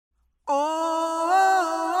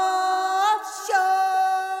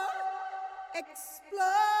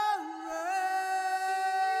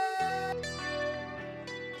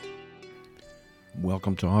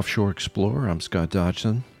Welcome to Offshore Explorer. I'm Scott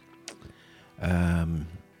Dodgson.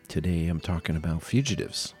 Today I'm talking about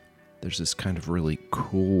fugitives. There's this kind of really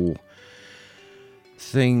cool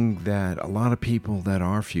thing that a lot of people that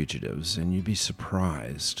are fugitives, and you'd be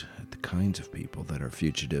surprised at the kinds of people that are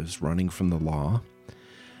fugitives, running from the law,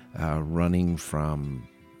 running from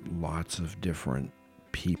lots of different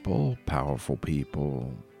people, powerful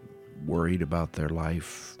people, worried about their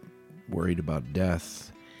life, worried about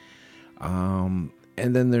death.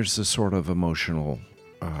 And then there's this sort of emotional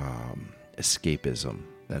escapism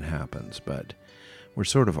that happens. But we're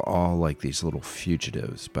sort of all like these little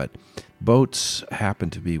fugitives. But boats happen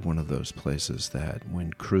to be one of those places that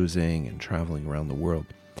when cruising and traveling around the world,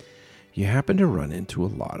 you happen to run into a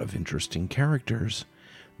lot of interesting characters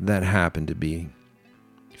that happen to be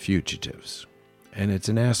fugitives. And it's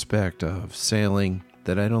an aspect of sailing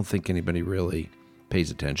that I don't think anybody really pays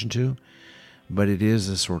attention to. But it is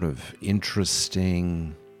a sort of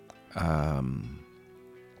interesting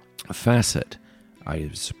facet, I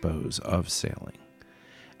suppose, of sailing.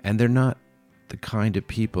 And they're not the kind of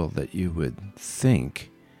people that you would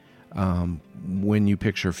think when you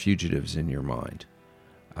picture fugitives in your mind.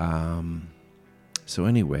 So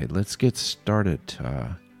anyway, let's get started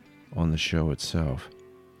on the show itself.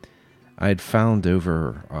 I had found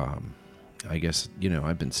over,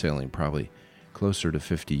 I've been sailing probably closer to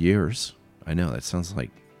 50 years. I know that sounds like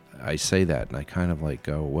I say that and I kind of like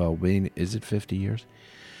go, well, Wayne, is it 50 years?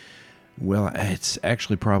 Well, it's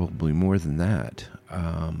actually probably more than that.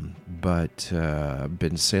 But I've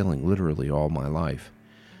been sailing literally all my life.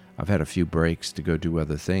 I've had a few breaks to go do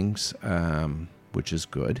other things, which is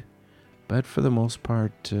good. But for the most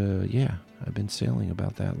part, I've been sailing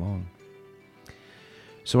about that long.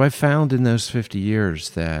 So I found in those 50 years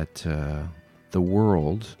that the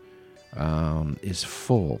world is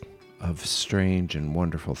full of strange and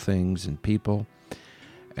wonderful things and people,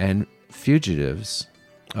 and fugitives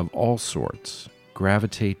of all sorts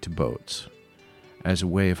gravitate to boats as a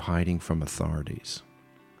way of hiding from authorities.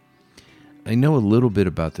 I know a little bit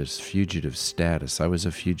about this fugitive status. I was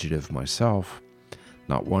a fugitive myself,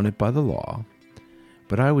 not wanted by the law,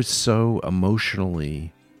 but I was so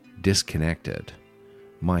emotionally disconnected,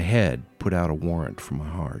 my head put out a warrant for my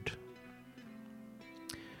heart.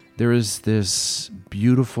 There is this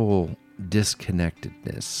beautiful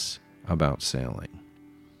disconnectedness about sailing.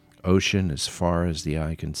 Ocean as far as the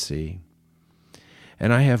eye can see.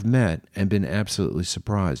 And I have met and been absolutely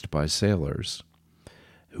surprised by sailors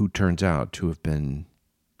who turns out to have been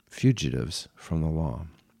fugitives from the law.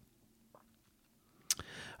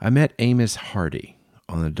 I met Amos Hardy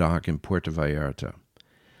on the dock in Puerto Vallarta.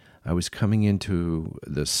 I was coming into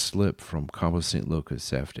the slip from Cabo San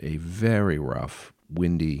Lucas after a very rough,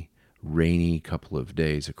 windy, rainy couple of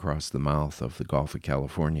days across the mouth of the Gulf of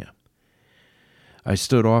California. I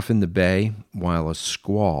stood off in the bay while a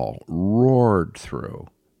squall roared through,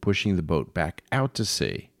 pushing the boat back out to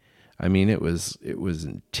sea. I mean, it was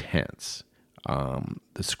intense.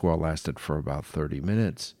 The squall lasted for about 30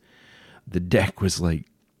 minutes. The deck was like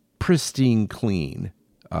pristine clean,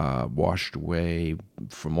 washed away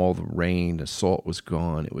from all the rain. The salt was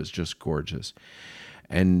gone. It was just gorgeous.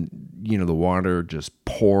 And, the water just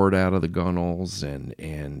poured out of the gunnels and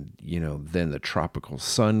then the tropical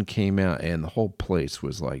sun came out and the whole place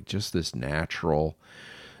was like just this natural,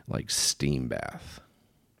 like steam bath.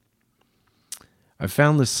 I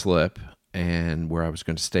found this slip and where I was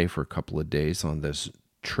going to stay for a couple of days on this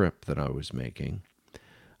trip that I was making.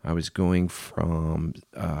 I was going from,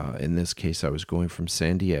 in this case, I was going from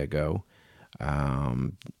San Diego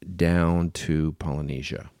down to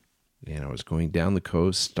Polynesia. And I was going down the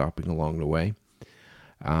coast, stopping along the way.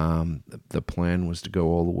 The plan was to go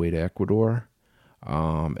all the way to Ecuador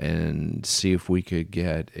and see if we could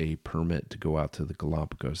get a permit to go out to the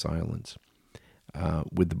Galapagos Islands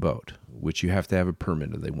with the boat, which you have to have a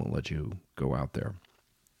permit or they won't let you go out there.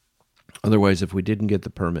 Otherwise, if we didn't get the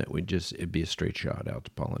permit, it'd be a straight shot out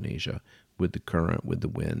to Polynesia with the current, with the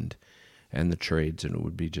wind, and the trades, and it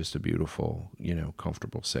would be just a beautiful,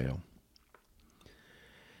 comfortable sail.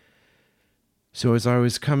 So as I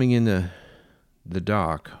was coming in the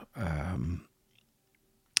dock,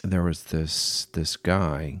 there was this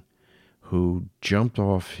guy who jumped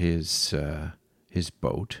off his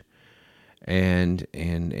boat, and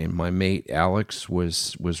my mate Alex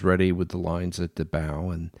was ready with the lines at the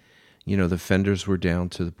bow, and the fenders were down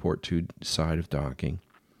to the port side of docking.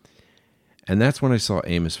 And that's when I saw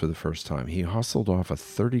Amos for the first time. He hustled off a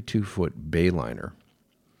 32-foot bayliner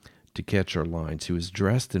to catch our lines. He was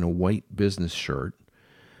dressed in a white business shirt,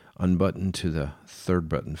 unbuttoned to the third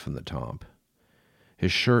button from the top.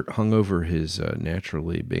 His shirt hung over his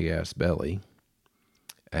naturally big-ass belly,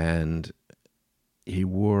 and he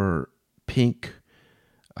wore pink,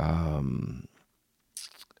 um,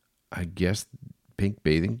 I guess, pink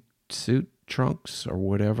bathing suit trunks or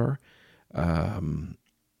whatever.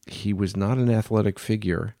 He was not an athletic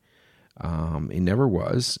figure. He never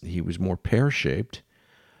was. He was more pear-shaped,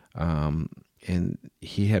 and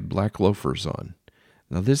he had black loafers on.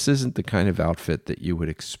 Now, this isn't the kind of outfit that you would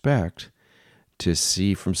expect to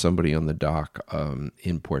see from somebody on the dock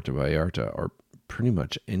in Puerto Vallarta or pretty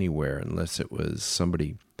much anywhere, unless it was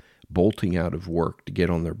somebody bolting out of work to get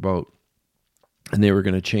on their boat, and they were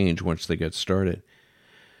going to change once they got started.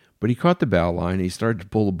 But he caught the bow line. He started to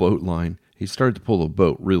pull the boat line. He started to pull the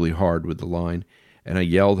boat really hard with the line, and I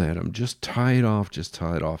yelled at him, just tie it off, just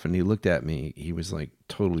tie it off. And he looked at me. He was like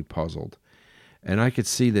totally puzzled. And I could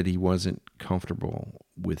see that he wasn't comfortable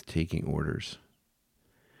with taking orders.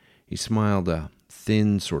 He smiled a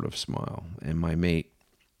thin sort of smile, and my mate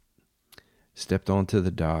stepped onto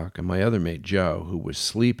the dock, and my other mate, Joe, who was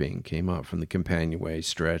sleeping, came up from the companionway,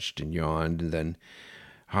 stretched and yawned, and then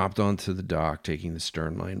hopped onto the dock, taking the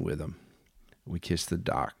stern line with him. We kissed the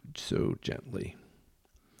dock so gently,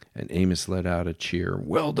 and Amos let out a cheer.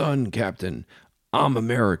 "Well done, Captain. I'm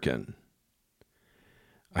American."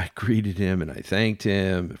 I greeted him and I thanked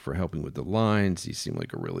him for helping with the lines. He seemed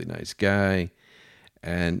like a really nice guy.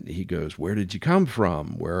 And he goes, "Where did you come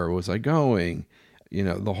from? Where was I going?" You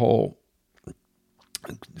know, the whole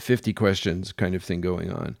 50 questions kind of thing going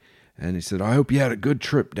on. And he said, "I hope you had a good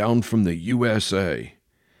trip down from the USA."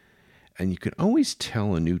 And you can always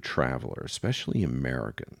tell a new traveler, especially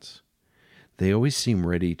Americans. They always seem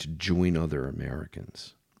ready to join other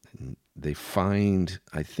Americans. And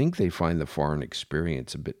I think they find the foreign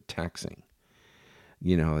experience a bit taxing.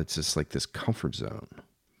 You know, it's just like this comfort zone.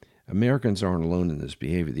 Americans aren't alone in this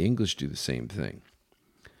behavior. The English do the same thing.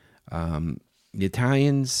 The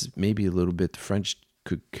Italians, maybe a little bit. The French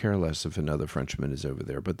could care less if another Frenchman is over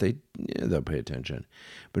there, but they'll pay attention.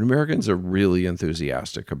 But Americans are really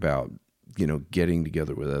enthusiastic about, getting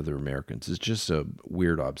together with other Americans. It's just a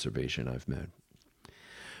weird observation I've made.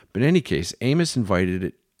 But in any case, Amos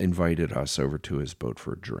invited us over to his boat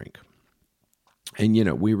for a drink. And,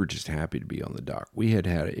 we were just happy to be on the dock. We had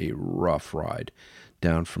a rough ride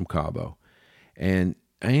down from Cabo. And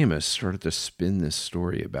Amos started to spin this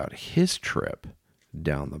story about his trip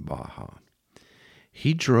down the Baja.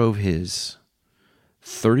 He drove his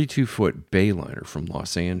 32-foot Bayliner from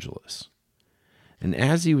Los Angeles. And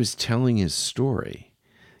as he was telling his story,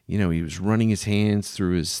 he was running his hands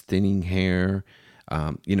through his thinning hair.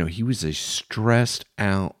 He was a stressed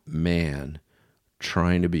out man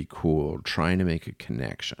trying to be cool, trying to make a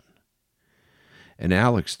connection. And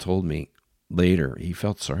Alex told me later he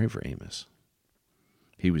felt sorry for Amos.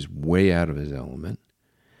 He was way out of his element.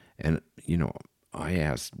 And, I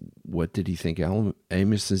asked, what did he think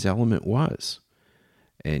Amos's element was?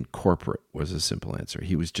 And corporate was a simple answer.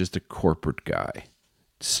 He was just a corporate guy,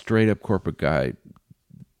 straight up corporate guy,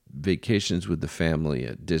 vacations with the family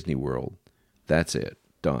at Disney World. That's it.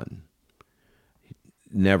 Done. He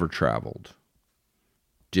never traveled.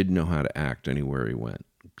 Didn't know how to act anywhere he went,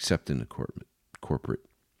 except in the corporate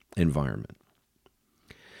environment.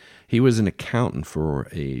 He was an accountant for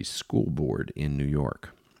a school board in New York.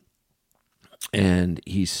 And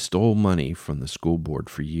he stole money from the school board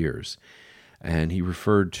for years. And he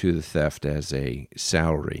referred to the theft as a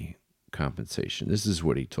salary compensation. This is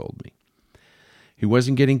what he told me. He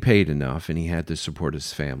wasn't getting paid enough, and he had to support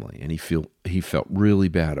his family. And he felt really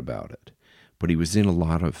bad about it. But he was in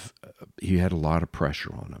he had a lot of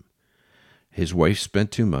pressure on him. His wife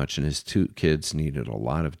spent too much, and his 2 kids needed a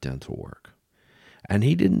lot of dental work. And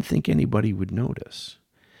he didn't think anybody would notice.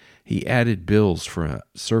 He added bills for a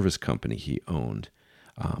service company he owned,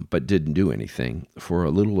 but didn't do anything, for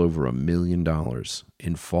a little over $1 million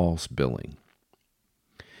in false billing.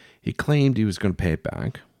 He claimed he was going to pay it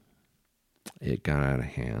back. It got out of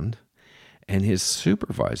hand, and his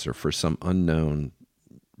supervisor, for some unknown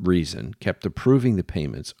reason, kept approving the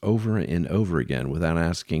payments over and over again without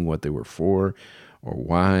asking what they were for or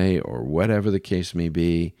why or whatever the case may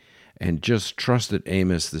be, and just trusted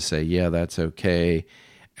Amos to say, yeah, that's okay.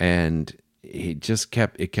 And it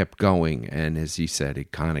kept going. And as he said,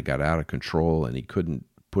 it kind of got out of control and he couldn't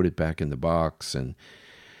put it back in the box. And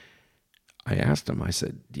I asked him, I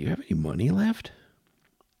said, "Do you have any money left?"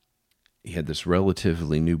 He had this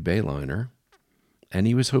relatively new Bayliner and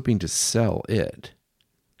he was hoping to sell it.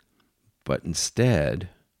 But instead,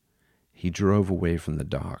 he drove away from the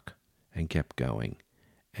dock and kept going.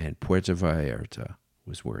 And Puerto Vallarta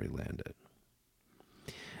was where he landed.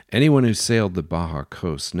 Anyone who sailed the Baja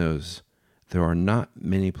coast knows there are not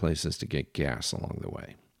many places to get gas along the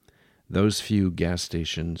way. those few gas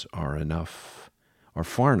stations are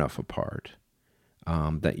far enough apart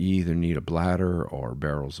that you either need a bladder or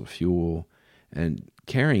barrels of fuel, and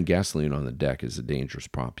carrying gasoline on the deck is a dangerous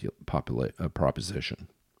proposition.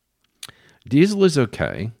 Diesel is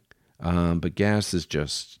okay, but gas is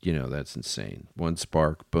just, that's insane. One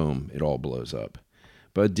spark, boom, it all blows up.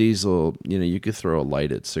 But diesel, you could throw a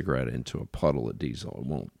lighted cigarette into a puddle of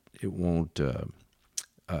diesel. It won't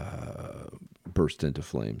burst into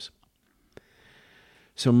flames.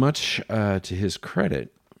 So much to his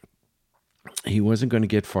credit, he wasn't going to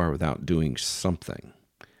get far without doing something.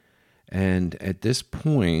 And at this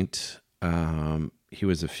point, he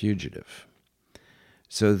was a fugitive.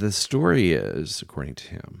 So the story is, according to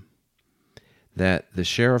him, that the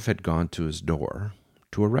sheriff had gone to his door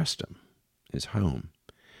to arrest him, his home.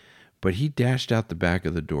 But he dashed out the back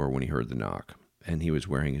of the door when he heard the knock, and he was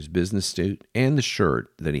wearing his business suit and the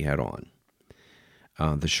shirt that he had on.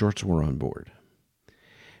 The shorts were on board.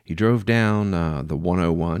 He drove down the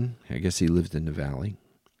 101, I guess he lived in the valley,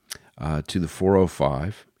 to the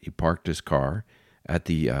 405. He parked his car at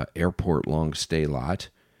the airport long stay lot,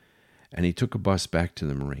 and he took a bus back to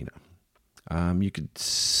the marina. You could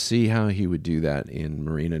see how he would do that in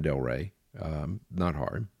Marina del Rey. Not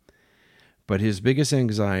hard. But his biggest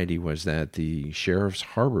anxiety was that the sheriff's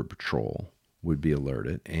harbor patrol would be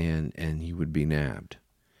alerted and he would be nabbed.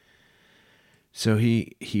 So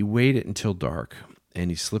he waited until dark, and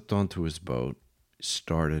he slipped onto his boat,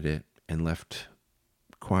 started it, and left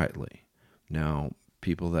quietly. Now,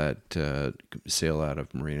 people that sail out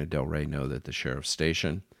of Marina del Rey know that the sheriff's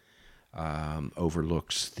station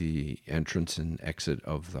overlooks the entrance and exit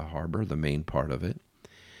of the harbor, the main part of it,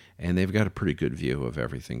 and they've got a pretty good view of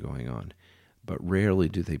everything going on. But rarely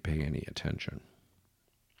do they pay any attention.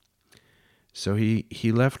 So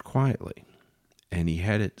he left quietly, and he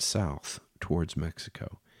headed south towards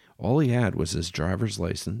Mexico. All he had was his driver's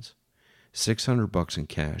license, $600 in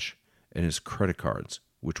cash, and his credit cards,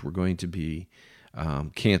 which were going to be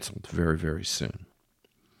canceled very, very soon.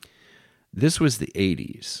 This was the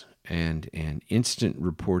 80s, and instant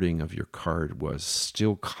reporting of your card was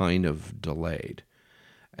still kind of delayed.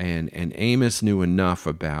 And Amos knew enough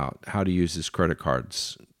about how to use his credit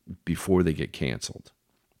cards before they get canceled.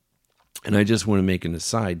 And I just want to make an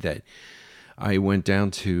aside that I went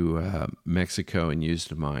down to Mexico and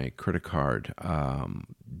used my credit card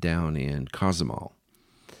down in Cozumel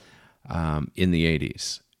in the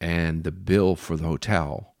 80s. And the bill for the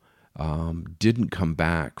hotel didn't come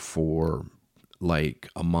back for like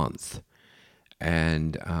a month.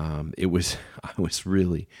 And I was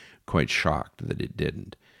really quite shocked that it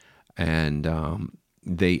didn't. And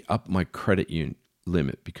they upped my credit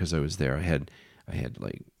limit because I was there. I had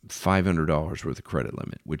like $500 worth of credit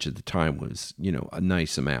limit, which at the time was, a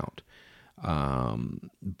nice amount.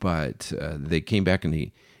 But they came back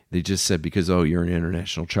and they just said, because, you're an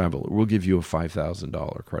international traveler, we'll give you a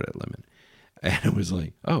 $5,000 credit limit. And it was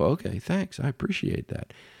like, okay, thanks. I appreciate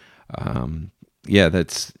that.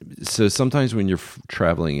 So sometimes when you're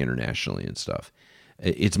traveling internationally and stuff,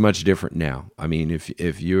 it's much different now. I mean,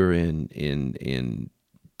 if you're in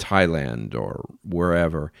Thailand or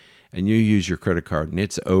wherever, and you use your credit card and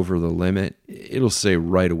it's over the limit, it'll say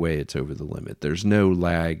right away it's over the limit. There's no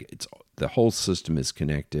lag. The whole system is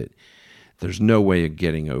connected. There's no way of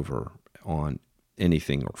getting over on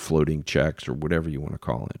anything or floating checks or whatever you want to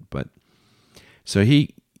call it. But so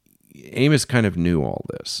Amos kind of knew all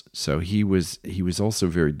this. So he was also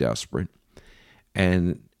very desperate,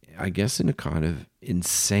 and I guess in a kind of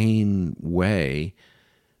insane way,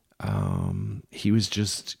 he was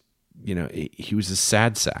just, he was a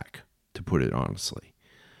sad sack, to put it honestly.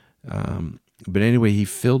 But anyway, he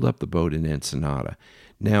filled up the boat in Ensenada.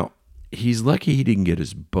 Now, he's lucky he didn't get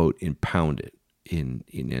his boat impounded in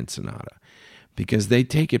Ensenada, because they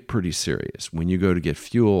take it pretty serious. When you go to get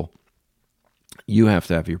fuel, you have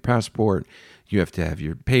to have your passport, you have to have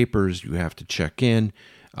your papers, you have to check in.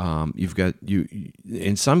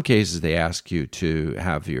 In some cases, they ask you to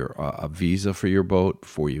have a visa for your boat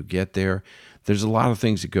before you get there. There's a lot of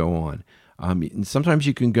things that go on. And sometimes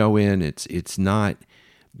you can go in. It's not,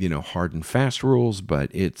 hard and fast rules,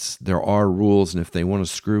 but there are rules, and if they want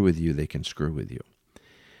to screw with you, they can screw with you.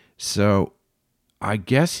 So I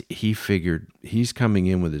guess he figured he's coming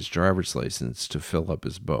in with his driver's license to fill up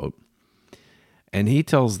his boat, and he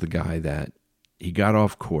tells the guy that he got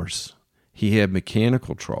off course. He had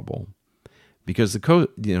mechanical trouble because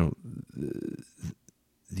the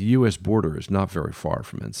U.S. border is not very far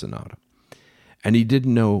from Ensenada. And he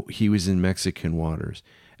didn't know he was in Mexican waters,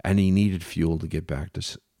 and he needed fuel to get back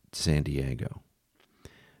to San Diego.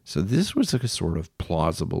 So this was a sort of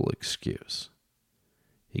plausible excuse.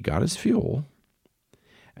 He got his fuel,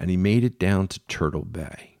 and he made it down to Turtle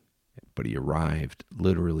Bay, but he arrived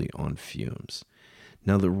literally on fumes.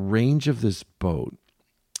 Now, the range of this boat,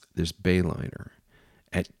 this Bayliner,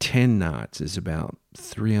 at 10 knots is about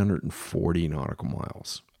 340 nautical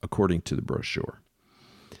miles, according to the brochure.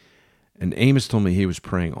 And Amos told me he was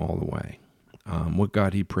praying all the way. What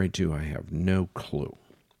God he prayed to, I have no clue.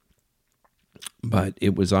 But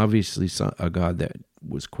it was obviously a God that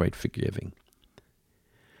was quite forgiving.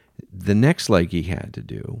 The next leg he had to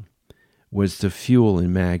do was to fuel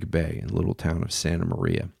in Mag Bay, in the little town of Santa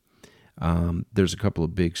Maria. There's a couple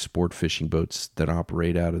of big sport fishing boats that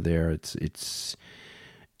operate out of there. It's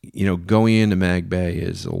going into Mag Bay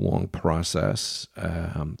is a long process,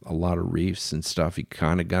 a lot of reefs and stuff. You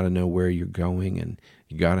kind of got to know where you're going, and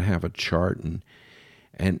you got to have a chart. And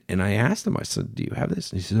I asked him, I said, "Do you have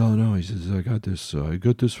this?" And he said, "Oh no." He says, "I got this. I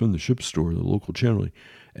got this from the ship store, the local channel,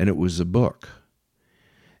 and it was a book,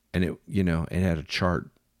 and it had a chart,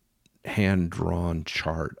 hand-drawn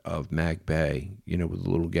chart of Mag Bay, with a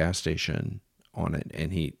little gas station on it,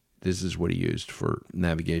 and this is what he used for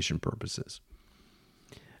navigation purposes."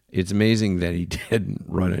 It's amazing that he didn't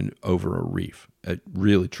run over a reef.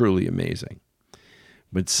 Really, truly amazing.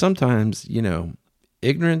 But sometimes,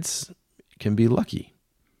 ignorance can be lucky.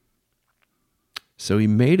 So he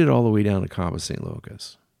made it all the way down to Cabo San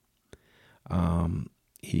Lucas.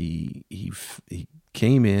 He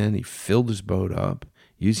came in, he filled his boat up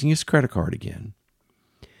using his credit card again,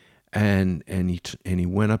 and he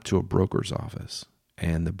went up to a broker's office,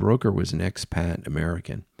 and the broker was an expat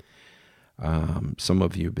American. Some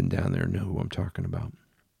of you have been down there and know who I'm talking about.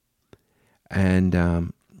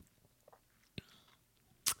 And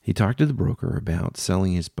he talked to the broker about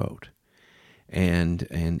selling his boat,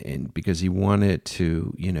 and because he wanted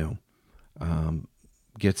to,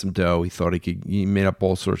 get some dough. He made up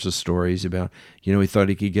all sorts of stories about, he thought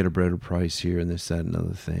he could get a better price here and this, that, and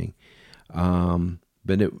another thing.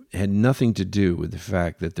 But it had nothing to do with the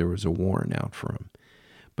fact that there was a warrant out for him.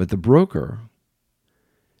 But the broker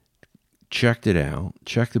checked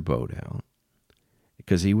the boat out,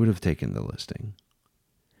 because he would have taken the listing,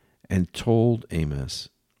 and told Amos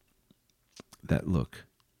that, look,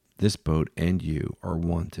 this boat and you are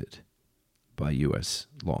wanted by U.S.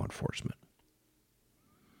 law enforcement.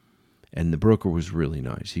 And the broker was really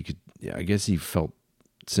nice. I guess he felt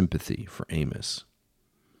sympathy for Amos.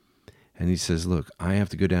 And he says, look, I have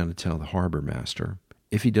to go down and tell the harbor master,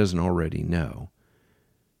 if he doesn't already know,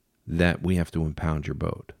 that we have to impound your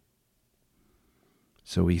boat.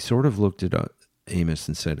 So he sort of looked at Amos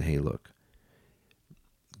and said, hey, look,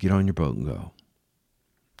 get on your boat and go.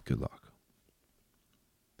 Good luck.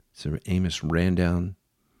 So Amos ran down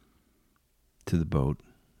to the boat,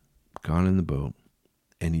 got in the boat,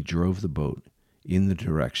 and he drove the boat in the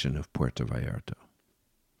direction of Puerto Vallarta.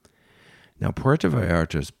 Now, Puerto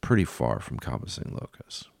Vallarta is pretty far from Cabo San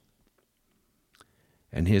Lucas.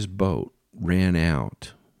 And his boat ran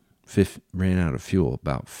out of fuel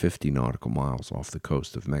about 50 nautical miles off the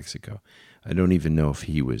coast of Mexico. I don't even know if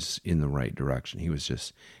he was in the right direction.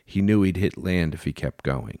 He knew he'd hit land if he kept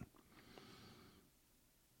going.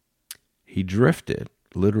 He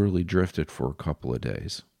literally drifted for a couple of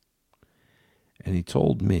days. And he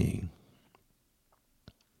told me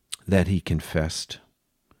that he confessed.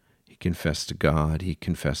 He confessed to God. He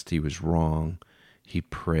confessed he was wrong. He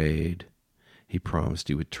prayed. He promised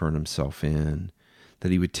he would turn himself in,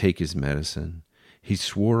 that he would take his medicine. He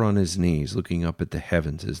swore on his knees, looking up at the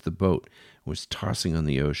heavens as the boat was tossing on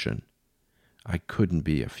the ocean, I couldn't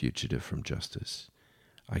be a fugitive from justice.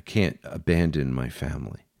 I can't abandon my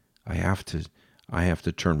family. I have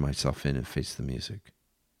to turn myself in and face the music.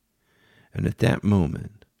 And at that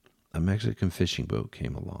moment, a Mexican fishing boat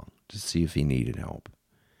came along to see if he needed help.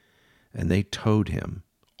 And they towed him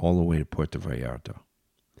all the way to Puerto Vallarta.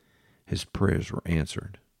 His prayers were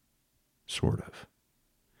answered. Sort of.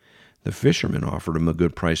 The fisherman offered him a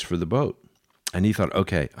good price for the boat. And he thought,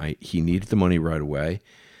 okay, he needed the money right away.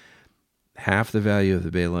 Half the value of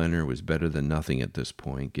the Bayliner was better than nothing at this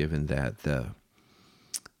point, given that the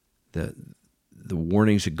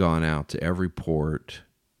warnings had gone out to every port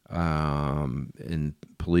and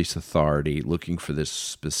police authority looking for this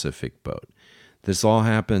specific boat. This all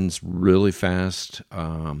happens really fast.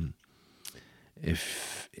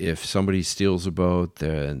 If somebody steals a boat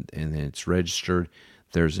and it's registered,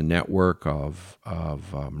 there's a network of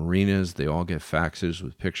marinas. They all get faxes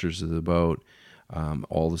with pictures of the boat,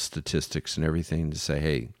 all the statistics and everything to say,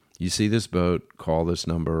 hey, you see this boat, call this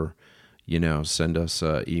number, send us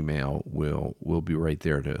an email. We'll be right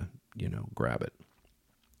there to, grab it.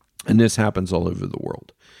 And this happens all over the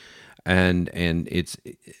world. And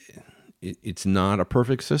it's not a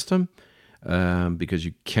perfect system because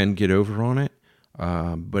you can get over on it,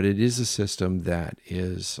 but it is a system that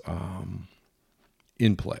is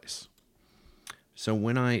in place. So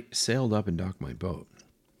when I sailed up and docked my boat,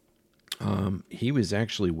 he was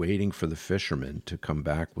actually waiting for the fisherman to come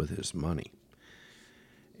back with his money.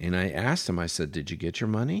 And I asked him, I said, "Did you get your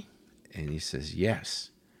money?" And he says,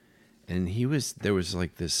 "Yes." And there was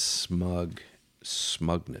like this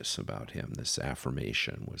smugness about him. This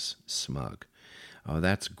affirmation was smug. "Oh,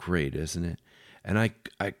 that's great, isn't it?" And I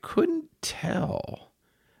couldn't tell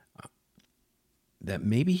that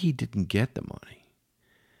maybe he didn't get the money,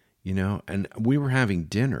 and we were having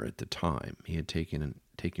dinner at the time. He had taken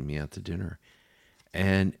me out to dinner,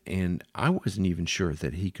 and I wasn't even sure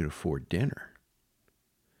that he could afford dinner.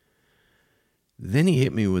 Then he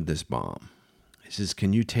hit me with this bomb. He says,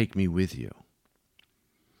 "Can you take me with you?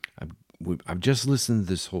 I've just listened to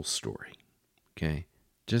this whole story, okay?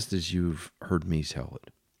 Just as you've heard me tell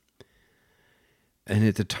it." And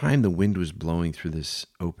at the time, the wind was blowing through this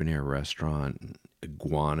open-air restaurant, and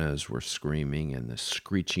iguanas were screaming, and the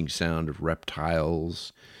screeching sound of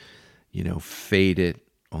reptiles, faded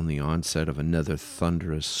on the onset of another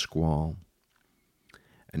thunderous squall.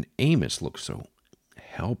 And Amos looked so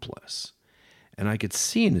helpless, and I could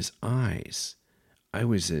see in his eyes I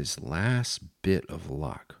was his last bit of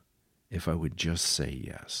luck if I would just say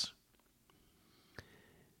yes.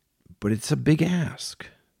 But it's a big ask.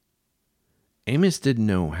 Amos didn't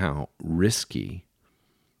know how risky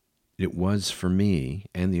it was for me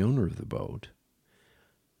and the owner of the boat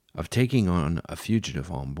of taking on a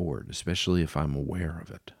fugitive on board, especially if I'm aware of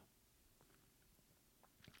it.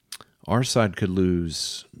 Our side could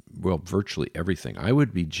lose, virtually everything. I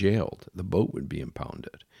would be jailed. The boat would be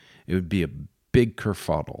impounded. It would be a big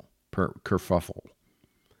kerfuffle.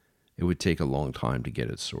 It would take a long time to get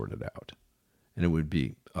it sorted out, and it would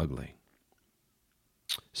be ugly.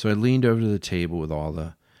 So I leaned over to the table with all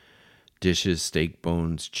the dishes, steak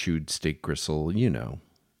bones, chewed steak gristle,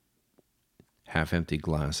 half-empty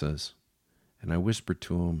glasses. And I whispered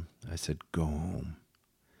to him, I said, "Go home.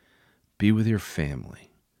 Be with your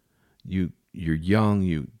family. You're young,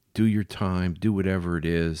 you do your time, do whatever it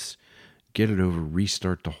is, get it over,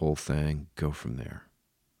 restart the whole thing, go from there."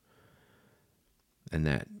 And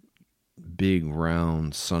that big,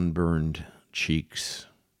 round, sunburned cheeks,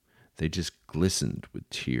 they just glistened with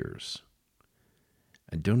tears.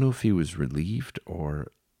 I don't know if he was relieved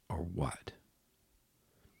or what.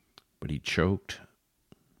 But he choked,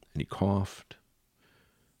 and he coughed,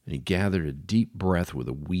 and he gathered a deep breath with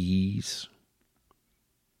a wheeze,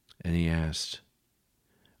 and he asked,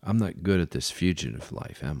 "I'm not good at this fugitive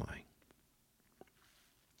life, am I?"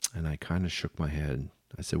 And I kind of shook my head.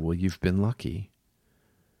 I said, "Well, you've been lucky,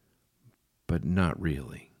 but not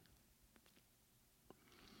really."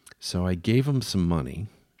 So I gave him some money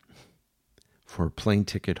for a plane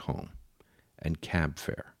ticket home and cab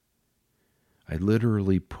fare. I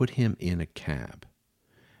literally put him in a cab,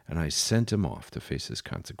 and I sent him off to face his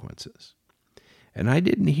consequences. And I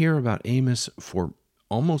didn't hear about Amos for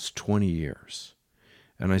almost 20 years.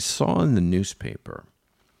 And I saw in the newspaper,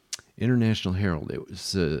 International Herald,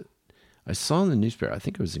 I saw in the newspaper, I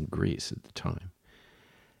think it was in Greece at the time,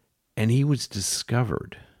 and he was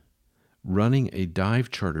discovered running a dive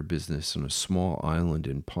charter business on a small island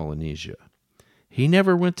in Polynesia. He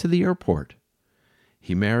never went to the airport.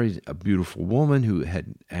 He married a beautiful woman who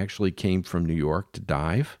had actually came from New York to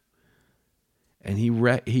dive. And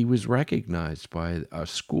he was recognized by a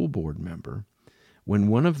school board member when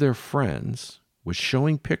one of their friends was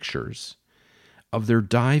showing pictures of their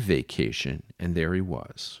dive vacation, and there he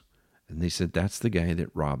was. And they said, "That's the guy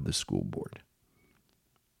that robbed the school board."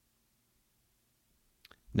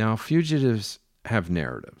 Now, fugitives have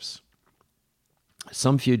narratives.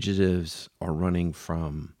 Some fugitives are running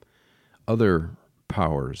from other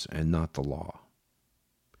powers and not the law.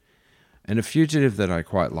 And a fugitive that I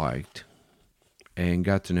quite liked and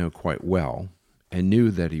got to know quite well and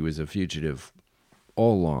knew that he was a fugitive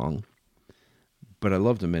all along, but I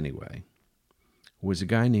loved him anyway, was a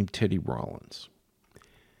guy named Teddy Rollins.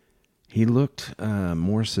 He looked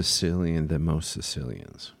more Sicilian than most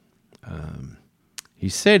Sicilians. He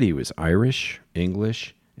said he was Irish,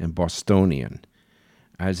 English, and Bostonian,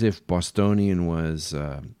 as if Bostonian was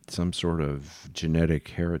some sort of genetic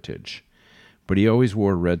heritage. But he always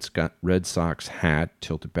wore a Red Sox hat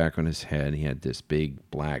tilted back on his head. He had this big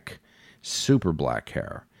black, super black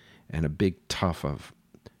hair and a big tuft of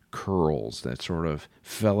curls that sort of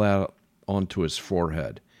fell out onto his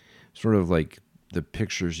forehead, sort of like the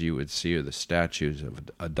pictures you would see of the statues of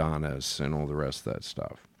Adonis and all the rest of that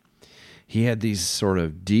stuff. He had these sort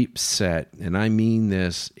of deep set, and I mean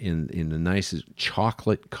this in the nicest,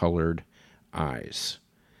 chocolate-colored eyes.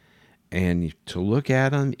 And to look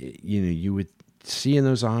at him, you would see in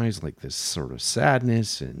those eyes like this sort of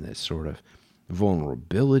sadness and this sort of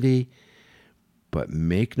vulnerability. But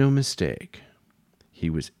make no mistake, he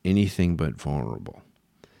was anything but vulnerable.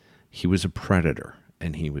 He was a predator,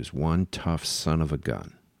 and he was one tough son of a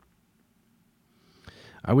gun.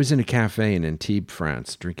 I was in a cafe in Antibes,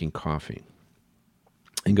 France, drinking coffee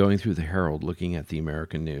and going through the Herald looking at the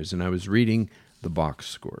American news, and I was reading the box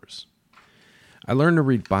scores. I learned to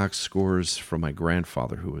read box scores from my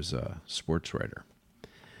grandfather, who was a sports writer.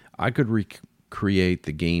 I could recreate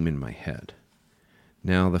the game in my head.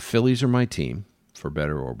 Now, the Phillies are my team, for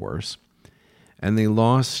better or worse, and they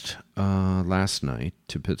lost last night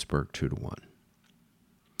to Pittsburgh 2-1.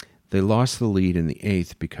 They lost the lead in the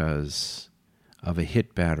eighth because of a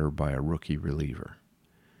hit batter by a rookie reliever.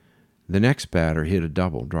 The next batter hit a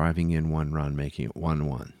double, driving in 1 run, making it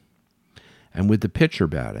 1-1. And with the pitcher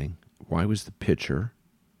batting, why was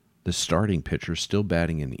the starting pitcher, still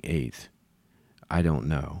batting in the eighth? I don't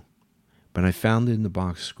know. But I found in the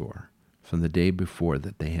box score from the day before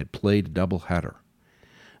that they had played a doubleheader.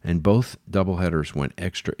 And both doubleheaders went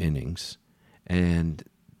extra innings, and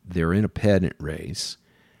they're in a pennant race.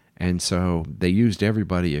 And so they used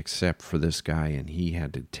everybody except for this guy, and he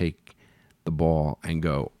had to take the ball and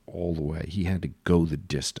go all the way. He had to go the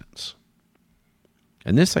distance.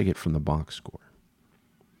 And this I get from the box score.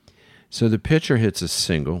 So the pitcher hits a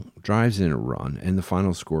single, drives in a run, and the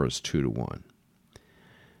final score is 2-1.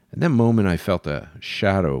 At that moment, I felt a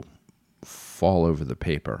shadow fall over the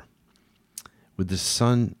paper. With the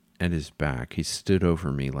sun at his back, he stood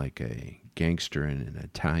over me like a gangster in an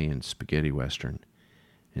Italian spaghetti western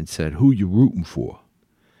and said, "Who you rooting for?"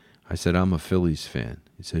 I said, "I'm a Phillies fan."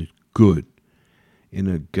 He said, "Good." In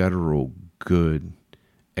a guttural good,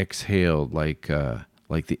 exhaled like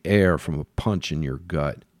the air from a punch in your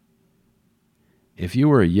gut. "If you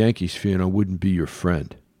were a Yankees fan, I wouldn't be your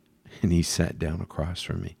friend." And he sat down across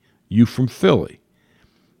from me. "You from Philly?"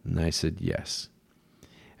 And I said, "Yes."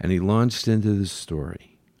 And he launched into the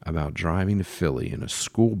story about driving to Philly in a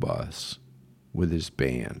school bus with his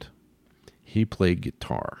band. He played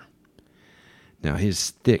guitar. Now, his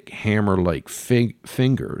thick hammer-like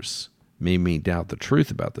fingers made me doubt the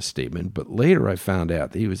truth about the statement, but later I found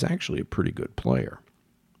out that he was actually a pretty good player.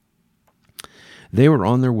 They were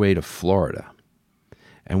on their way to Florida,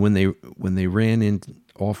 and when they ran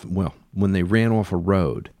off a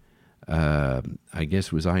road, I guess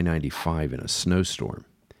it was I-95 in a snowstorm,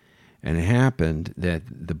 and it happened that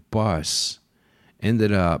the bus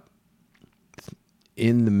ended up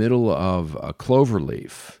in the middle of a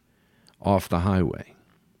cloverleaf off the highway,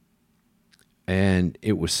 and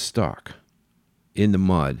it was stuck in the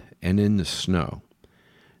mud and in the snow.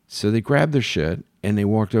 So they grabbed their shit and they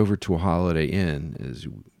walked over to a Holiday Inn, as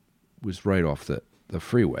it was right off the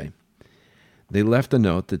freeway. They left a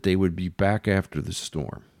note that they would be back after the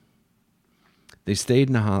storm. They stayed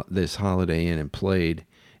in this Holiday Inn and played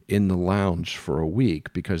in the lounge for a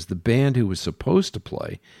week because the band who was supposed to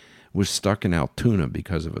play was stuck in Altoona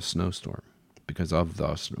because of the snowstorm.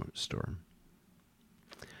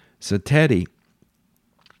 So Teddy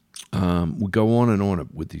would go on and on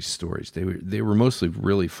with these stories. They were mostly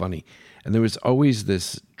really funny. And there was always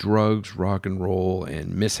this drugs, rock and roll,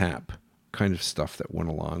 and mishap kind of stuff that went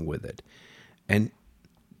along with it. And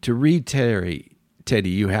to read Teddy,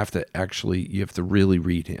 you have to really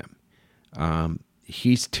read him.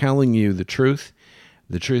 He's telling you the truth.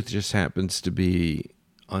 The truth just happens to be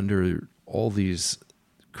under all these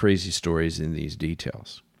crazy stories in these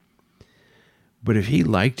details. But if he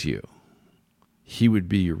liked you, he would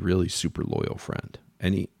be your really super loyal friend.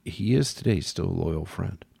 And he is today still a loyal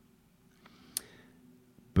friend.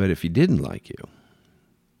 But if he didn't like you,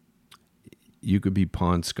 you could be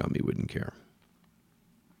pond scum, he wouldn't care.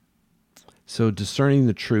 So discerning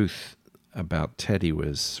the truth about Teddy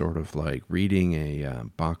was sort of like reading a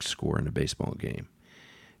box score in a baseball game.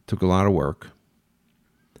 It took a lot of work.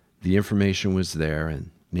 The information was there,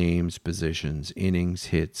 and names, positions, innings,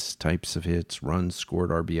 hits, types of hits, runs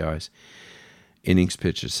scored, RBIs, innings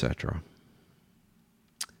pitched, etc.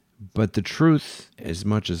 But the truth, as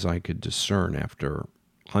much as I could discern after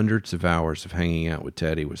hundreds of hours of hanging out with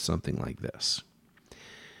Teddy, was something like this.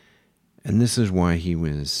 And this is why he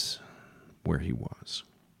was where he was.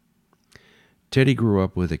 Teddy grew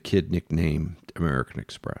up with a kid nicknamed American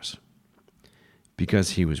Express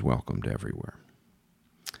because he was welcomed everywhere.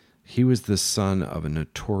 He was the son of a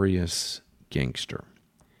notorious gangster,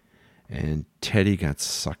 and Teddy got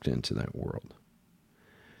sucked into that world.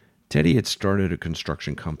 Teddy had started a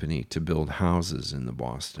construction company to build houses in the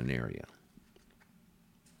Boston area.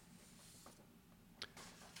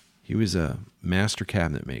 He was a master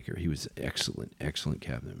cabinet maker. He was an excellent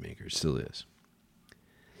cabinet maker. Still is.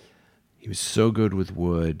 He was so good with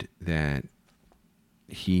wood that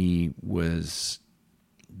he was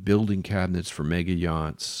building cabinets for mega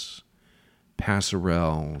yachts,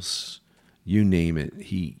 passerelles, you name it.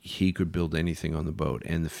 He could build anything on the boat,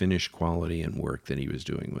 and the finish quality and work that he was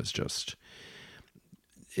doing was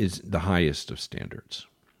is the highest of standards.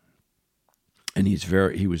 And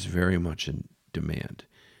he was very much in demand.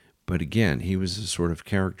 But again, he was the sort of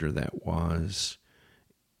character that was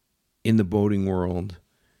in the boating world,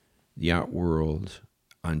 the yacht world,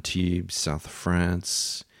 Antibes, south of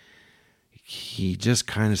France. He just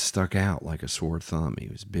kind of stuck out like a sore thumb. He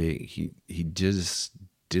was big. He just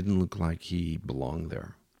didn't look like he belonged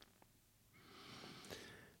there.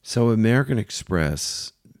 So American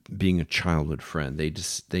Express, being a childhood friend,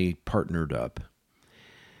 they partnered up.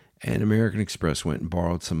 And American Express went and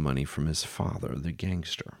borrowed some money from his father, the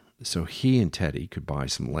gangster. So he and Teddy could buy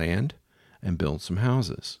some land and build some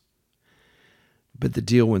houses. But the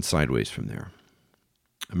deal went sideways from there.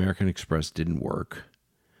 American Express didn't work.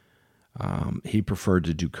 He preferred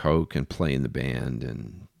to do coke and play in the band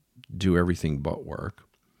and do everything but work.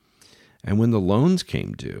 And when the loans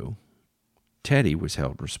came due, Teddy was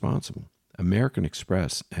held responsible. American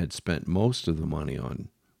Express had spent most of the money on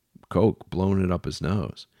coke, blown it up his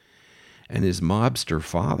nose. And his mobster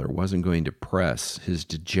father wasn't going to press his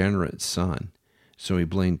degenerate son, so he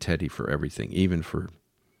blamed Teddy for everything, even for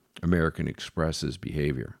American Express's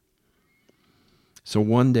behavior. So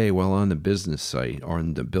one day while on the business site, or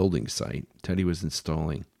on the building site, Teddy was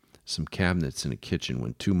installing some cabinets in a kitchen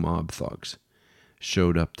when two mob thugs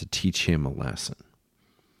showed up to teach him a lesson.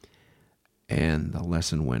 And the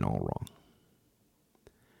lesson went all wrong.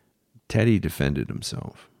 Teddy defended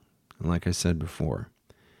himself. And like I said before,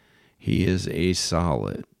 he is a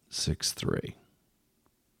solid 6'3".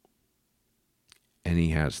 And he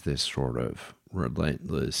has this sort of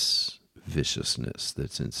relentless viciousness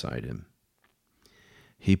that's inside him.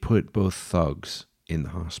 He put both thugs in the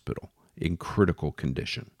hospital in critical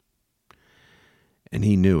condition. And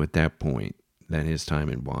he knew at that point that his time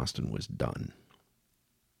in Boston was done.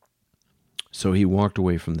 So he walked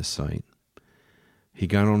away from the site. He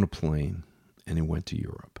got on a plane and he went to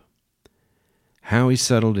Europe. How he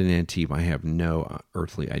settled in Antibes, I have no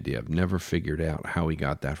earthly idea. I've never figured out how he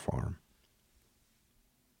got that far.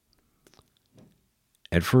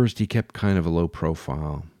 At first, he kept kind of a low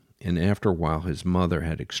profile, and after a while, his mother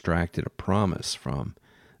had extracted a promise from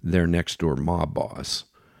their next-door mob boss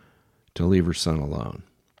to leave her son alone.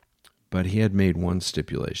 But he had made one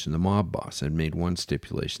stipulation. The mob boss had made one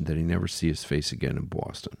stipulation that he never see his face again in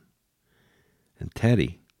Boston. And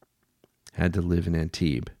Teddy had to live in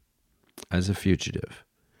Antibes as a fugitive,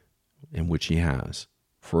 in which he has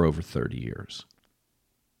for over 30 years.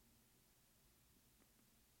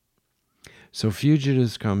 So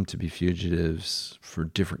fugitives come to be fugitives for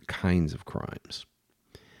different kinds of crimes.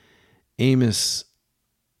 Amos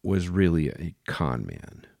was really a con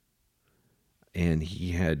man, and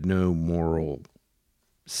he had no moral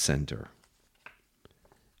center.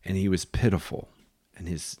 And he was pitiful, and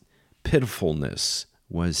his pitifulness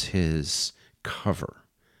was his cover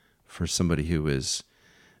for somebody who is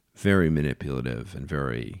very manipulative and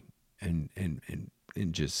very and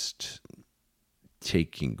just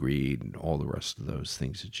taking greed and all the rest of those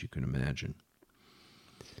things that you can imagine.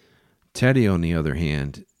 Teddy, on the other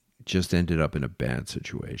hand, just ended up in a bad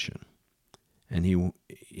situation. And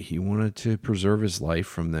he wanted to preserve his life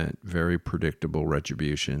from that very predictable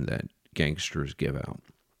retribution that gangsters give out.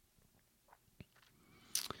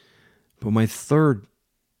 But my third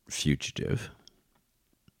fugitive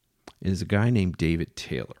is a guy named David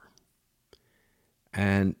Taylor.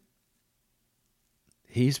 And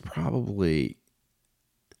he's probably,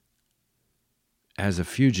 as a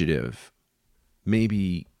fugitive,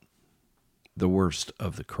 maybe the worst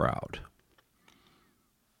of the crowd.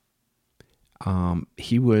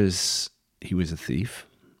 He was a thief.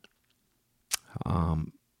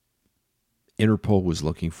 Interpol was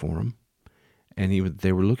looking for him, and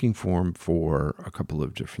they were looking for him for a couple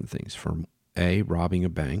of different things. For robbing a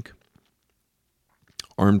bank,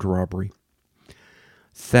 armed robbery,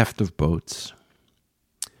 theft of boats,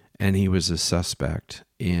 and he was a suspect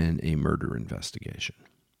in a murder investigation.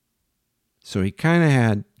 So he kind of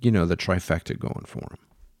had, the trifecta going for him.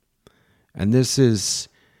 And this is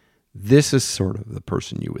sort of the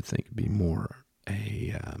person you would think would be more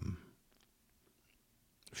a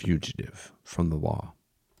fugitive from the law.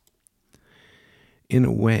 In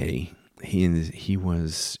a way, he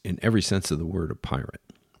was, in every sense of the word, a pirate.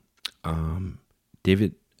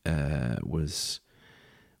 David was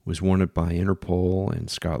wanted by Interpol and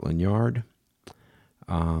Scotland Yard.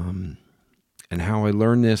 And how I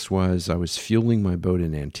learned this was I was fueling my boat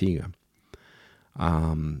in Antigua.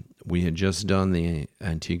 We had just done the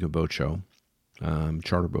Antigua boat show,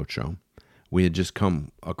 charter boat show. We had just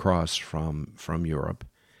come across from Europe,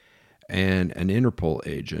 and an Interpol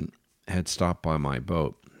agent had stopped by my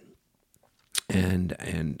boat and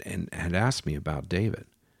had asked me about David.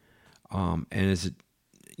 And as it,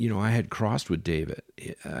 I had crossed with David.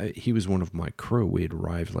 He was one of my crew. We had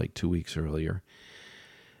arrived like 2 weeks earlier,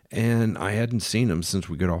 and I hadn't seen him since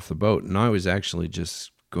we got off the boat. And I was actually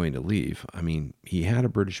just going to leave. I mean, he had a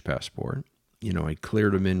British passport. I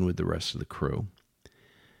cleared him in with the rest of the crew.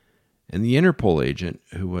 And the Interpol agent,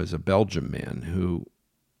 who was a Belgian man, who,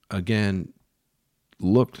 again,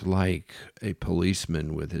 looked like a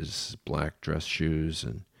policeman with his black dress shoes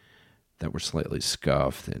and that were slightly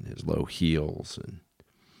scuffed, and his low heels, and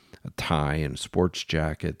a tie and a sports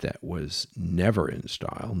jacket that was never in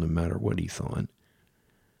style, no matter what he thought.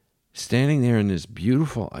 Standing there in this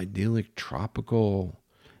beautiful, idyllic, tropical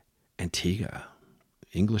Antigua,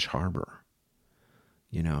 English harbor,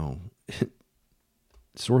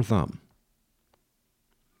 sore thumb.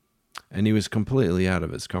 And he was completely out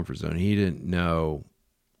of his comfort zone. He didn't know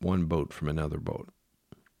one boat from another boat.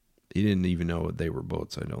 He didn't even know they were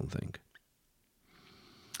boats, I don't think.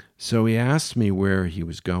 So he asked me where he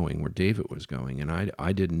was going, where David was going, and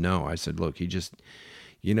I didn't know. I said, look, he just,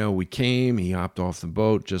 we came, he hopped off the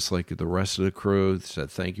boat just like the rest of the crew,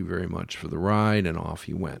 said thank you very much for the ride, and off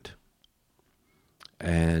he went.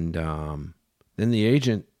 And then the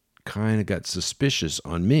agent kind of got suspicious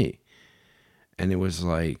on me. And it was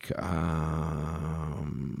like, are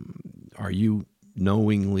you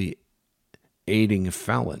knowingly aiding a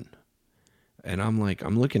felon? And I'm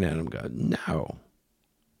looking at him going, no.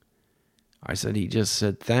 I said, he just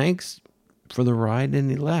said, thanks for the ride, and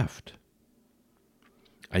he left.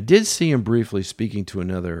 I did see him briefly speaking to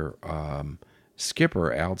another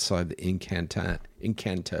skipper outside the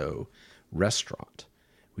Incanto restaurant,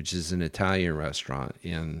 which is an Italian restaurant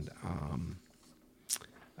in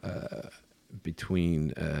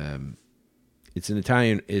between. It's an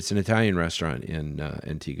Italian restaurant in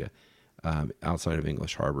Antigua, outside of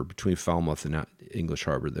English Harbor, between Falmouth and English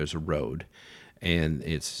Harbor. There's a road, and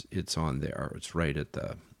it's on there. It's right at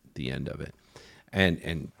the end of it,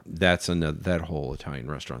 and that's another, that whole Italian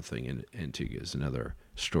restaurant thing in Antigua is another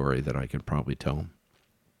story that I could probably tell.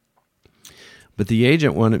 But the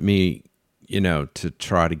agent wanted me, to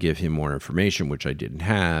try to give him more information, which I didn't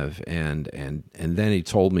have, and then he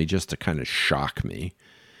told me, just to kind of shock me,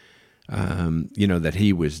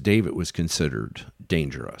 that David was considered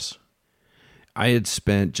dangerous. I had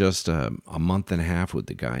spent just a month and a half with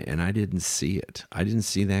the guy, and I didn't see it. I didn't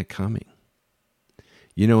see that coming.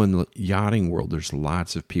 In the yachting world, there's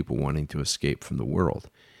lots of people wanting to escape from the world.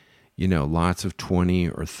 Lots of 20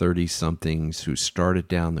 or 30-somethings who started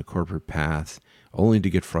down the corporate path only to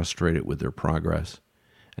get frustrated with their progress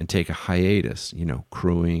and take a hiatus,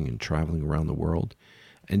 crewing and traveling around the world.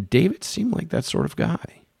 And David seemed like that sort of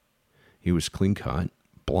guy. He was clean-cut,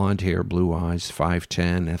 blonde hair, blue eyes,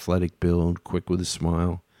 5'10", athletic build, quick with a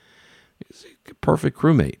smile. He was a perfect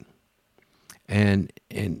crewmate. And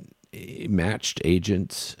he matched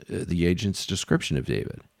the agent's description of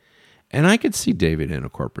David. And I could see David in a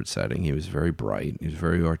corporate setting. He was very bright. He was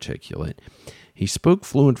very articulate. He spoke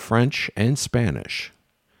fluent French and Spanish.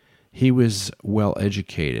 He was well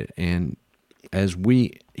educated. And as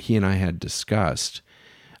he and I had discussed,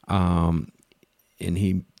 and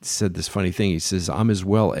he said this funny thing. He says, I'm as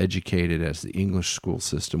well educated as the English school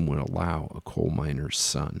system would allow a coal miner's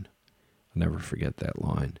son. I'll never forget that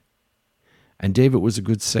line. And David was a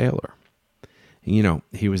good sailor. He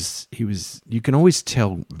was, you can always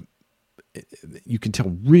tell, you can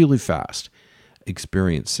tell really fast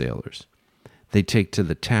experienced sailors. They take to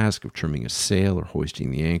the task of trimming a sail or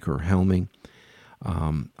hoisting the anchor or helming.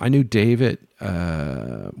 I knew David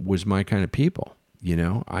was my kind of people.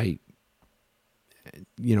 I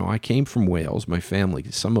came from Wales.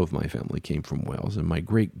 Some of my family came from Wales, and my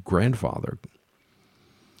great-grandfather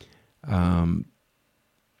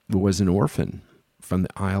was an orphan from the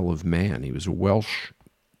Isle of Man. He was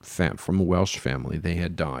from a Welsh family. They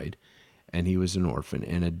had died, and he was an orphan,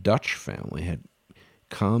 and a Dutch family had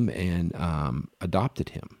come and adopted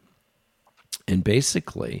him. And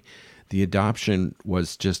basically, the adoption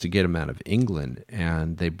was just to get him out of England,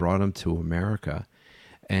 and they brought him to America,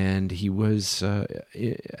 and he was an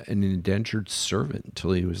indentured servant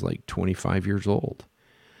until he was like 25 years old.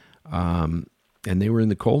 and they were in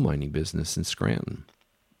the coal mining business in Scranton.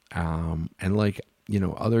 And like,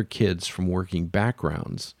 other kids from working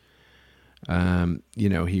backgrounds, he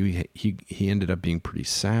ended up being pretty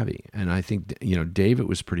savvy. And I think, David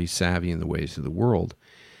was pretty savvy in the ways of the world,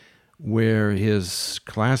 where his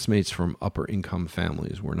classmates from upper income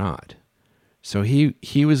families were not. So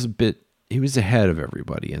he was ahead of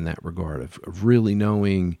everybody in that regard of really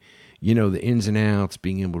knowing, the ins and outs,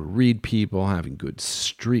 being able to read people, having good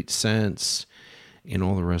street sense, and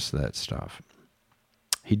all the rest of that stuff.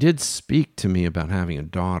 He did speak to me about having a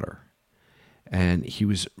daughter, and he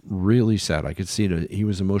was really sad. I could see that he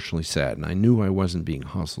was emotionally sad, and I knew I wasn't being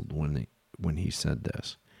hustled when he said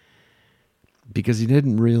this, because he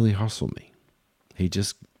didn't really hustle me. He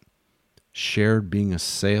just shared being a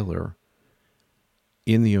sailor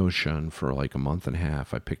in the ocean for like a month and a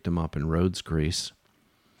half. I picked him up in Rhodes, Greece,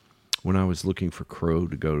 when I was looking for crew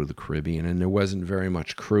to go to the Caribbean, and there wasn't very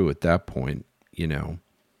much crew at that point.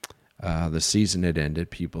 The season had ended.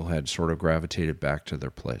 People had sort of gravitated back to their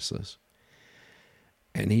places,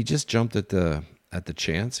 and he just jumped at the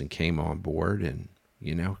chance and came on board, and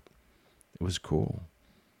it was cool.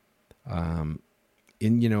 I've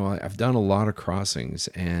done a lot of crossings,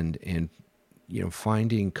 and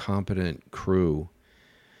finding competent crew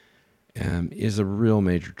is a real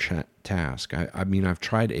major task. I mean, I've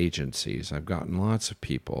tried agencies. I've gotten lots of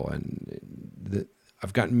people, and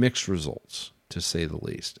I've gotten mixed results, to say the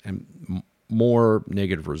least, and more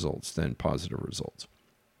negative results than positive results.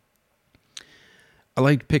 I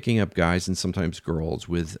like picking up guys, and sometimes girls,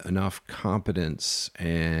 with enough competence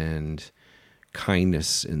and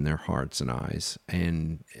kindness in their hearts and eyes,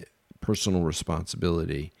 and personal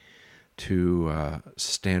responsibility to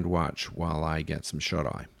stand watch while I get some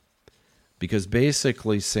shut-eye. Because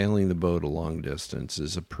basically sailing the boat a long distance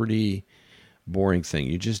is a pretty boring thing.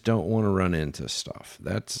 You just don't want to run into stuff.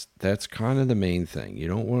 That's kind of the main thing. You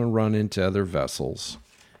don't want to run into other vessels.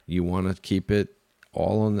 You want to keep it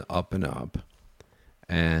all on the up and up.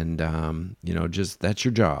 And, just that's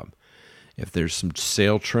your job. If there's some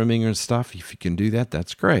sail trimming and stuff, if you can do that,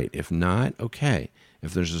 that's great. If not, okay.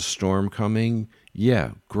 If there's a storm coming,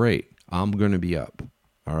 yeah, great. I'm going to be up.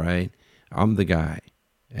 All right. I'm the guy,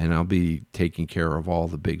 and I'll be taking care of all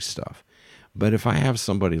the big stuff. But if I have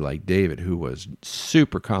somebody like David, who was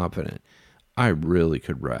super confident, I really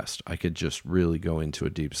could rest. I could just really go into a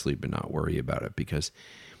deep sleep and not worry about it, because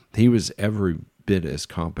he was every bit as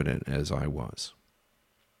competent as I was.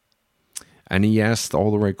 And he asked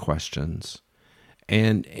all the right questions.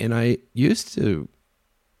 And I used to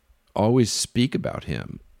always speak about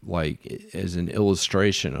him like as an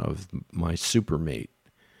illustration of my supermate.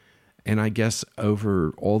 And I guess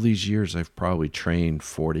over all these years, I've probably trained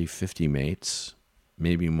 40, 50 mates,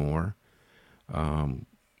 maybe more.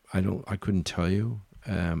 I couldn't tell you.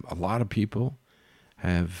 A lot of people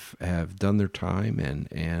have done their time,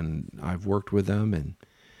 and I've worked with them and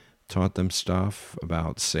taught them stuff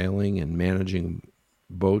about sailing and managing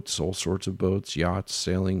boats, all sorts of boats, yachts,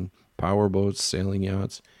 sailing power boats, sailing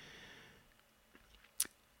yachts.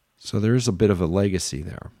 So there's a bit of a legacy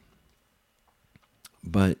there.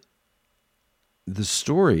 But the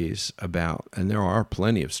stories about, and there are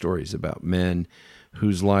plenty of stories about men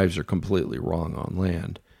whose lives are completely wrong on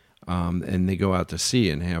land, and they go out to sea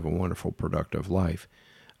and have a wonderful, productive life.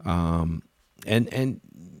 They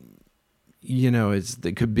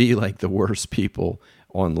could be like the worst people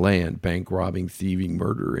on land, bank robbing, thieving,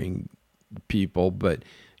 murdering people, but,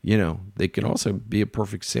 they can also be a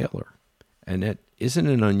perfect sailor. And that isn't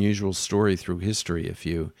an unusual story through history. If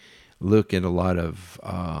you look at a lot of,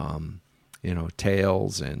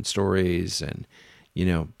 tales and stories, and,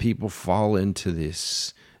 people fall into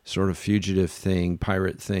this sort of fugitive thing,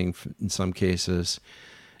 pirate thing in some cases,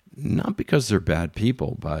 not because they're bad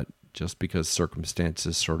people, but just because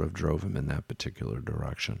circumstances sort of drove him in that particular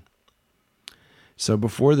direction. So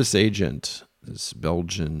before this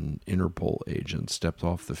Belgian Interpol agent, stepped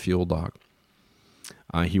off the fuel dock,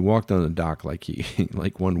 he walked on the dock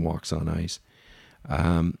like one walks on ice.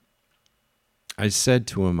 I said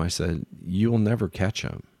to him, "You'll never catch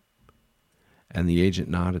him." And the agent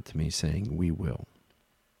nodded to me, saying, "We will."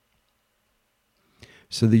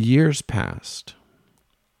 So the years passed.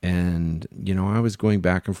 And, I was going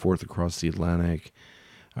back and forth across the Atlantic.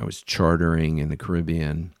 I was chartering in the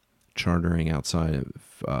Caribbean, chartering outside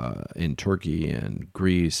of in Turkey and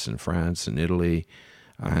Greece and France and Italy,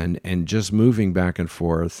 and just moving back and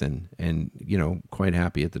forth, and quite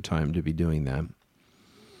happy at the time to be doing that.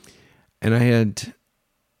 And I had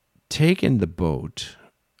taken the boat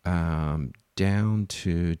down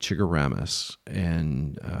to Chiguaramas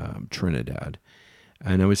and Trinidad,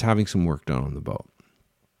 and I was having some work done on the boat.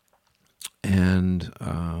 and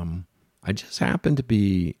I just happened to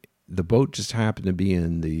be the boat just happened to be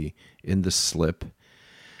in the slip,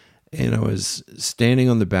 and I was standing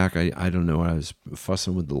on the back. I don't know. I was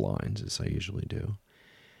fussing with the lines as I usually do,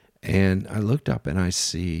 and I looked up and I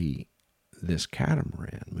see this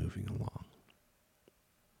catamaran moving along,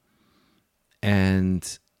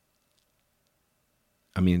 and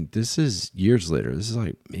I mean, this is years later. This is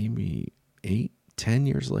like maybe 8, 10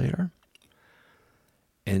 years later.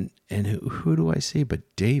 And who do I see but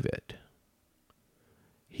David?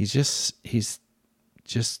 He's just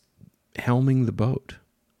helming the boat.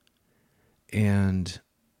 And,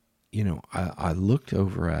 I looked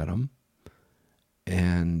over at him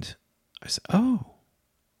and I said, "Oh,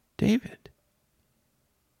 David."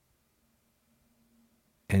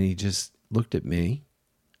 And he just looked at me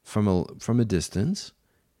from a distance,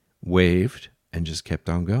 waved, and just kept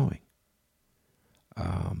on going.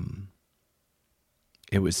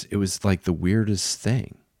 It was like the weirdest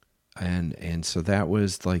thing, and so that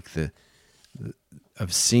was like the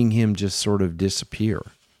of seeing him just sort of disappear.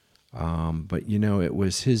 But it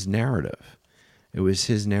was his narrative. It was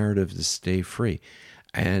his narrative to stay free,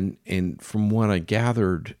 and from what I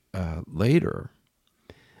gathered later,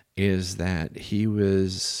 is that he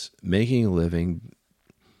was making a living,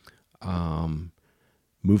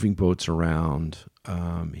 moving boats around.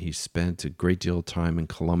 He spent a great deal of time in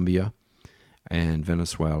Colombia and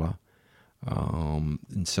Venezuela,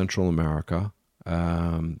 in Central America.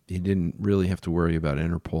 He didn't really have to worry about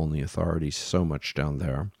Interpol and the authorities so much down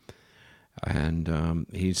there. And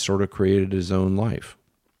he sort of created his own life,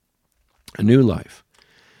 a new life.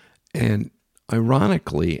 And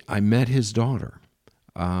ironically, I met his daughter.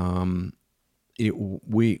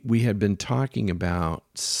 We had been talking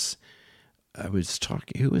about... I was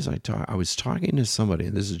talking to somebody,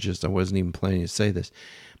 and this is just, I wasn't even planning to say this,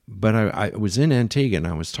 but I was in Antigua, and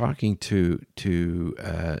I was talking to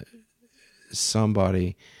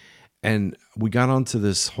somebody, and we got onto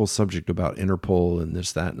this whole subject about Interpol and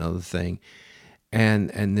this, that, and other thing.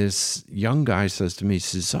 And this young guy says to me,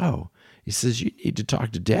 he says, "You need to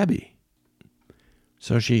talk to Debbie."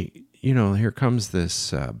 So she, here comes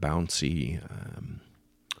this bouncy,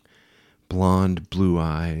 blonde,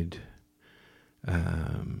 blue-eyed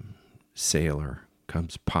sailor,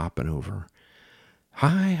 comes popping over.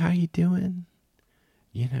 "Hi, how you doing?"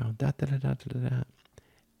 Da da da da da da.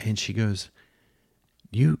 And she goes,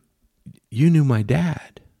 You knew my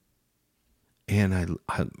dad." And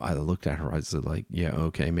I looked at her. I was like, "Yeah,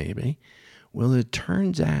 okay, maybe." Well, it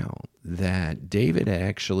turns out that David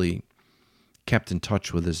actually kept in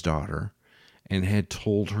touch with his daughter and had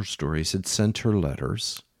told her stories, had sent her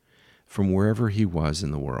letters from wherever he was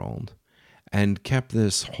in the world, and kept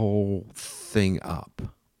this whole thing up,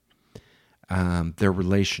 their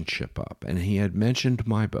relationship up. And he had mentioned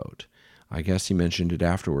my boat. I guess he mentioned it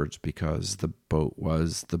afterwards because the boat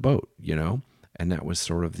was the boat, and that was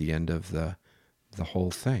sort of the end of the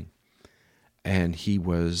whole thing. And he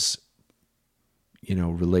was,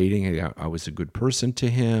 relating, I was a good person to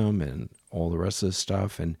him and all the rest of the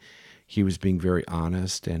stuff. And he was being very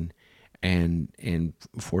honest and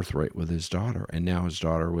forthright with his daughter. And now his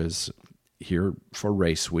daughter was here for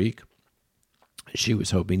race week. She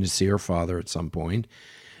was hoping to see her father at some point.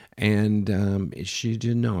 And she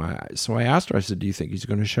didn't know. So I asked her, I said, "Do you think he's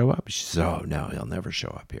going to show up?" She said, "Oh, no, he'll never show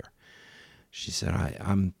up here." She said,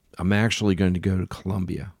 I'm actually going to go to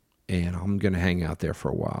Colombia, and I'm going to hang out there for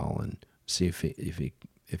a while and see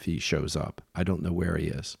if he shows up. I don't know where he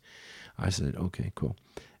is." I said, "Okay, cool."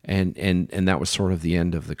 And that was sort of the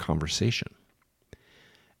end of the conversation.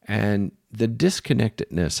 And the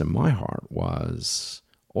disconnectedness in my heart was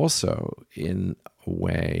also, in a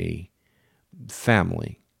way,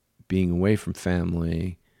 family. Being away from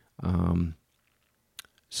family,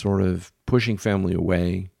 sort of pushing family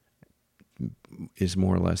away is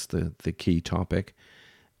more or less the key topic,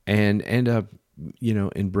 and end up,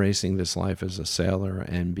 embracing this life as a sailor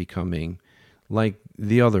and becoming like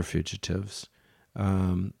the other fugitives,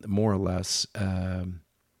 more or less.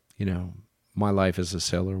 My life as a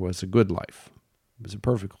sailor was a good life. It was a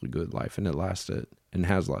perfectly good life, and it lasted and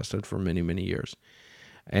has lasted for many, many years.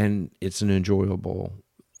 And it's an enjoyable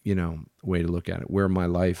way to look at it. Where my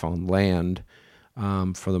life on land,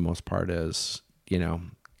 for the most part, is,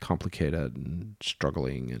 complicated and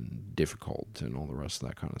struggling and difficult and all the rest of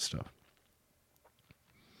that kind of stuff.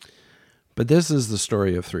 But this is the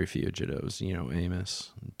story of three fugitives,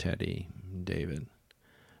 Amos, Teddy, David.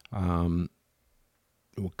 Con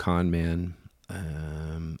man,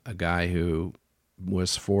 a guy who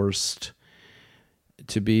was forced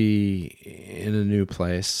to be in a new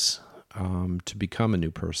place, to become a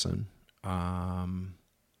new person,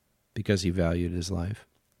 because he valued his life.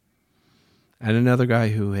 And another guy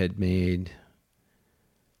who had made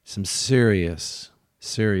some serious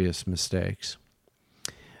mistakes.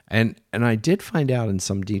 And I did find out in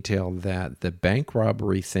some detail that the bank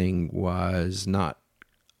robbery thing was not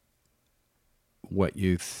what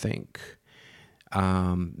you think.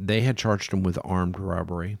 They had charged him with armed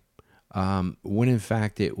robbery, when in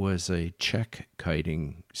fact it was a check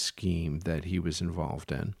kiting scheme that he was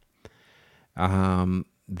involved in.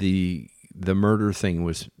 The murder thing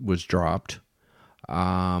was dropped,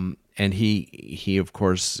 and he of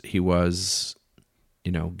course he was,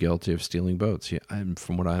 guilty of stealing boats. And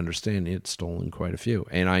from what I understand, he had stolen quite a few,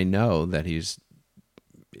 and I know that he's,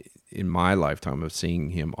 in my lifetime of seeing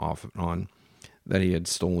him off and on, that he had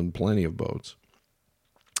stolen plenty of boats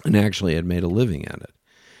and actually had made a living at it.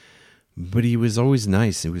 But he was always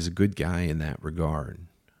nice. He was a good guy in that regard.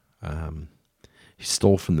 He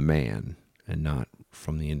stole from the man and not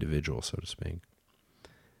from the individual, so to speak.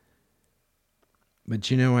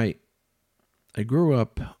 But I grew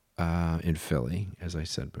up in Philly, as I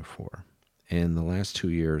said before, and the last 2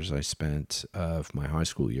 years I spent of my high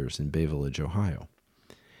school years in Bay Village, Ohio.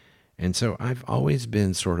 And so I've always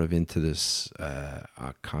been sort of into this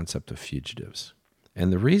concept of fugitives.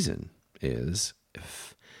 And the reason is,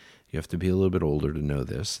 if you have to be a little bit older to know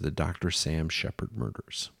this, the Dr. Sam Shepard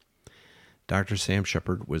murders. Dr. Sam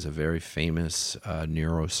Shepard was a very famous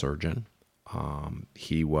neurosurgeon.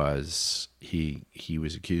 He was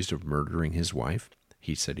accused of murdering his wife.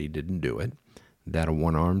 He said he didn't do it, that a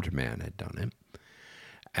one-armed man had done it,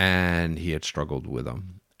 and he had struggled with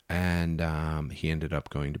him. And he ended up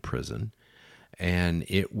going to prison. And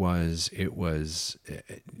it was,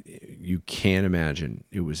 you can't imagine,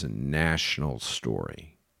 it was a national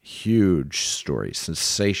story, huge story,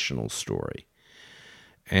 sensational story.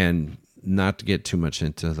 And not to get too much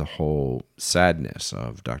into the whole sadness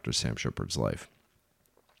of Dr. Sam Shepard's life.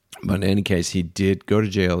 But in any case, he did go to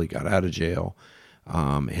jail. He got out of jail.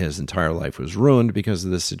 His entire life was ruined because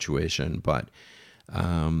of this situation. But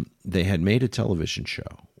they had made a television show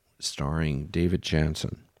starring David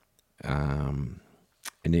Janssen. And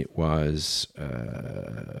it was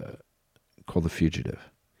called The Fugitive.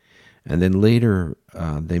 And then later,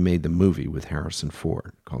 they made the movie with Harrison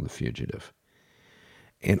Ford called The Fugitive.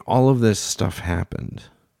 And all of this stuff happened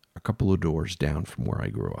a couple of doors down from where I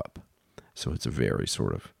grew up. So it's a very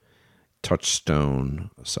sort of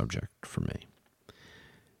touchstone subject for me.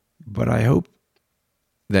 But I hope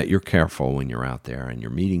that you're careful when you're out there and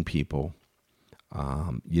you're meeting people.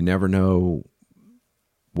 You never know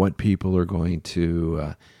what people are going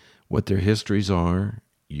to, what their histories are.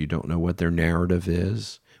 You don't know what their narrative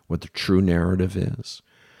is, what the true narrative is.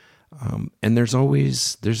 And there's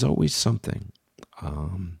always something.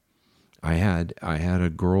 I had a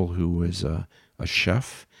girl who was a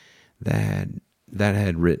chef that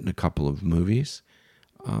had written a couple of movies.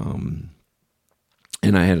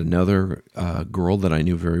 And I had another girl that I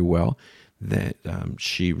knew very well that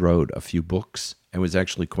she wrote a few books and was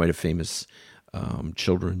actually quite a famous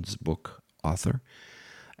children's book author,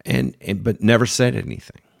 but never said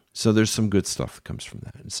anything. So there's some good stuff that comes from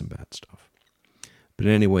that and some bad stuff. But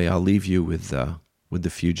anyway, I'll leave you with The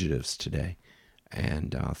Fugitives today.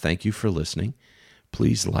 And thank you for listening.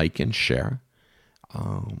 Please like and share.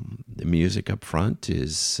 The music up front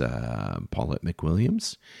is Paulette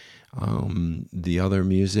McWilliams. The other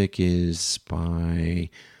music is by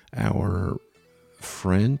our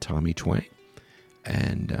friend Tommy Twang.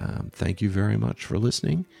 And thank you very much for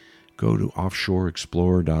listening. Go to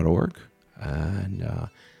offshoreexplorer.org and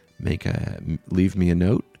leave me a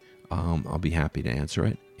note. I'll be happy to answer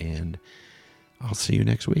it. And I'll see you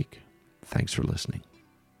next week. Thanks for listening.